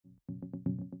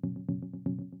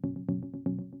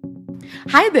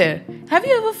Hi there! Have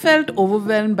you ever felt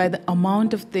overwhelmed by the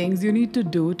amount of things you need to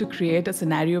do to create a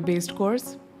scenario based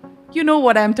course? You know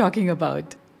what I'm talking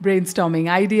about. Brainstorming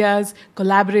ideas,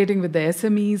 collaborating with the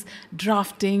SMEs,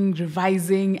 drafting,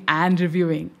 revising, and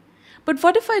reviewing. But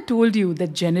what if I told you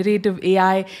that generative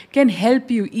AI can help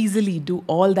you easily do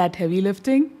all that heavy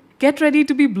lifting? Get ready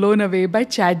to be blown away by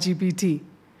ChatGPT.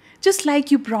 Just like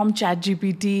you prompt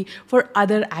ChatGPT for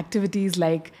other activities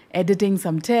like editing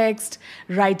some text,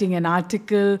 writing an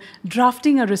article,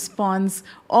 drafting a response,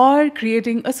 or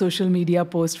creating a social media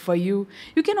post for you,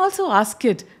 you can also ask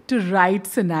it to write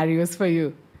scenarios for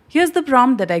you. Here's the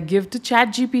prompt that I give to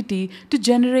ChatGPT to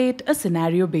generate a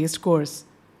scenario based course.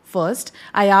 First,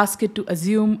 I ask it to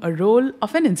assume a role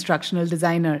of an instructional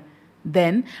designer.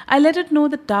 Then, I let it know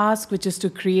the task, which is to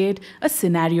create a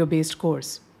scenario based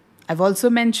course. I've also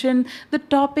mentioned the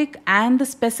topic and the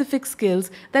specific skills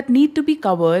that need to be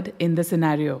covered in the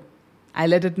scenario. I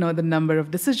let it know the number of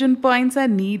decision points I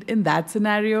need in that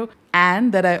scenario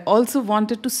and that I also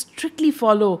wanted to strictly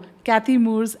follow Cathy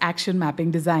Moore's action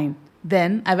mapping design.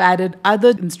 Then I've added other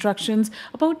instructions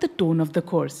about the tone of the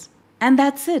course. And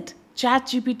that's it.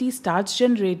 ChatGPT starts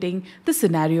generating the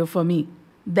scenario for me.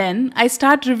 Then I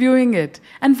start reviewing it,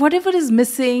 and whatever is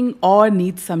missing or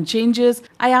needs some changes,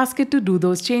 I ask it to do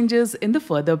those changes in the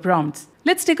further prompts.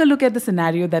 Let's take a look at the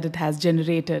scenario that it has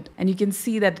generated, and you can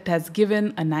see that it has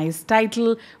given a nice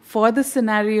title for the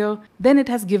scenario. Then it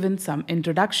has given some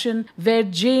introduction where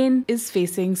Jane is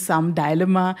facing some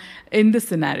dilemma in the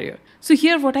scenario. So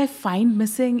here what I find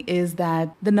missing is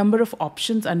that the number of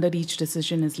options under each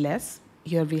decision is less.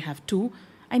 Here we have 2.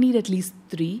 I need at least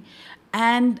 3.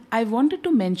 And I wanted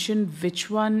to mention which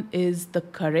one is the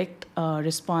correct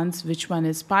response, which one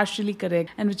is partially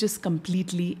correct, and which is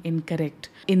completely incorrect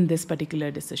in this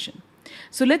particular decision.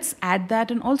 So let's add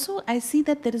that. And also, I see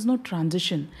that there is no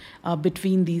transition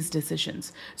between these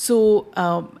decisions. So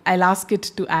I'll ask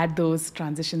it to add those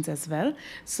transitions as well.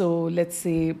 So let's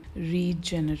say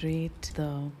regenerate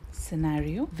the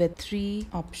scenario with 3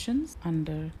 options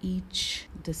under each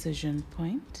decision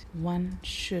point. 1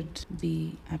 should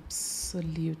be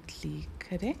absolutely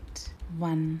correct,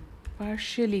 1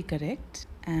 partially correct,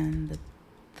 and the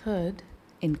 3rd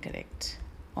incorrect.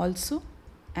 Also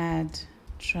add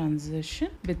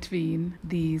transition between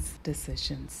these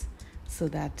decisions so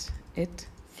that it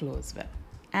flows well,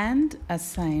 and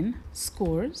assign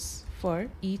scores for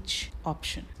each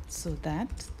option so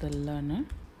that the learner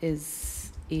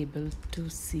is able to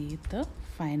see the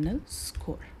final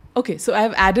score. Okay, so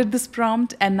I've added this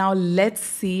prompt, and now let's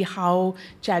see how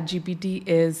ChatGPT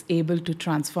is able to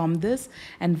transform this.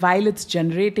 And while it's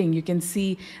generating, you can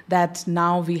see that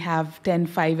now we have 10,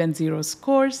 5, and 0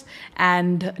 scores,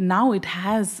 and now it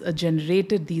has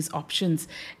generated these options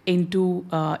into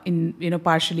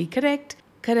partially correct,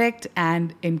 correct,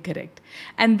 and incorrect.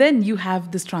 And then you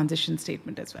have this transition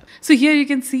statement as well. So here you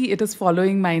can see it is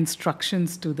following my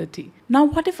instructions to the T. Now,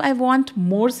 what if I want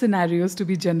more scenarios to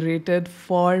be generated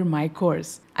for my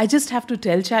course? I just have to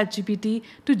tell ChatGPT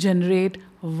to generate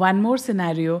one more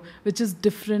scenario which is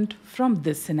different from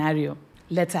this scenario.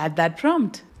 Let's add that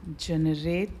prompt.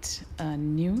 Generate a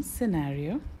new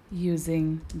scenario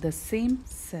using the same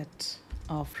set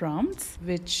of prompts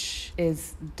which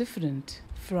is different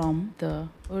from the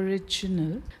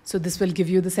original. So this will give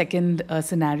you the second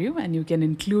scenario, and you can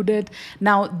include it.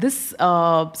 Now this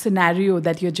scenario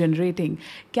that you're generating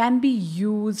can be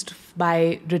used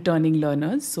by returning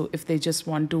learners. So if they just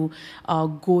want to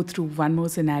go through one more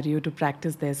scenario to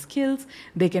practice their skills,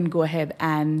 they can go ahead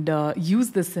and use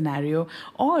this scenario.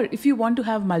 Or if you want to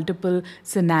have multiple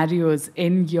scenarios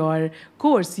in your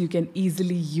course, you can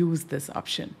easily use this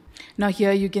option. Now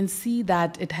here you can see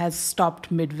that it has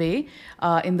stopped midway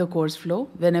in the course flow.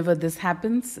 Whenever this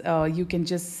happens, you can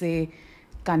just say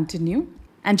continue,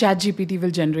 and ChatGPT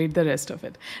will generate the rest of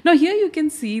it. Now here you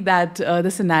can see that the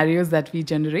scenarios that we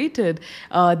generated,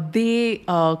 they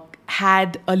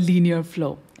had a linear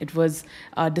flow. It was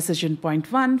decision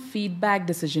point 1, feedback,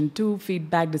 decision 2,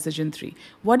 feedback, decision 3.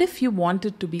 What if you want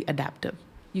it to be adaptive?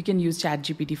 You can use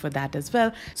ChatGPT for that as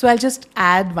well. So I'll just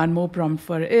add one more prompt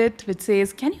for it, which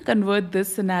says, can you convert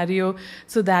this scenario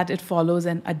so that it follows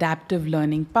an adaptive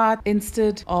learning path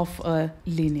instead of a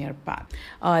linear path?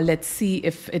 Let's see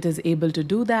if it is able to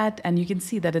do that. And you can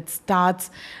see that it starts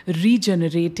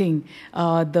regenerating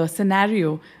the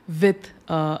scenario with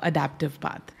adaptive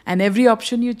path. And every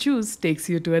option you choose takes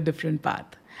you to a different path.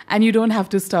 And you don't have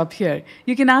to stop here.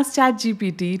 You can ask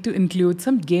ChatGPT to include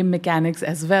some game mechanics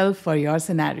as well for your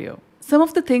scenario. Some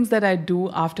of the things that I do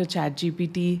after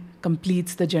ChatGPT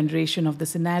completes the generation of the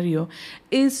scenario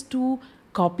is to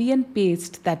copy and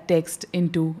paste that text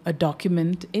into a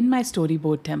document in my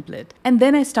storyboard template. And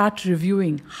then I start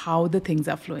reviewing how the things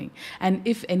are flowing and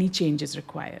if any change is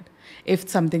required. If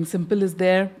something simple is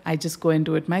there, I just go and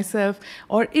do it myself.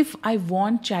 Or if I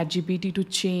want ChatGPT to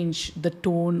change the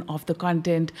tone of the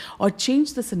content or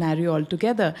change the scenario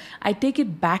altogether, I take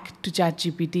it back to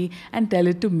ChatGPT and tell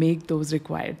it to make those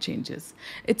required changes.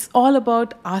 It's all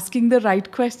about asking the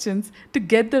right questions to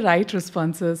get the right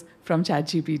responses from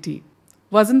ChatGPT.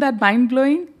 Wasn't that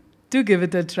mind-blowing? Do give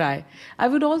it a try. I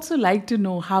would also like to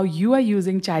know how you are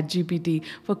using ChatGPT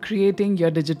for creating your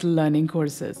digital learning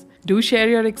courses. Do share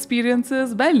your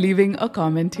experiences by leaving a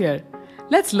comment here.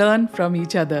 Let's learn from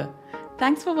each other.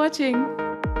 Thanks for watching.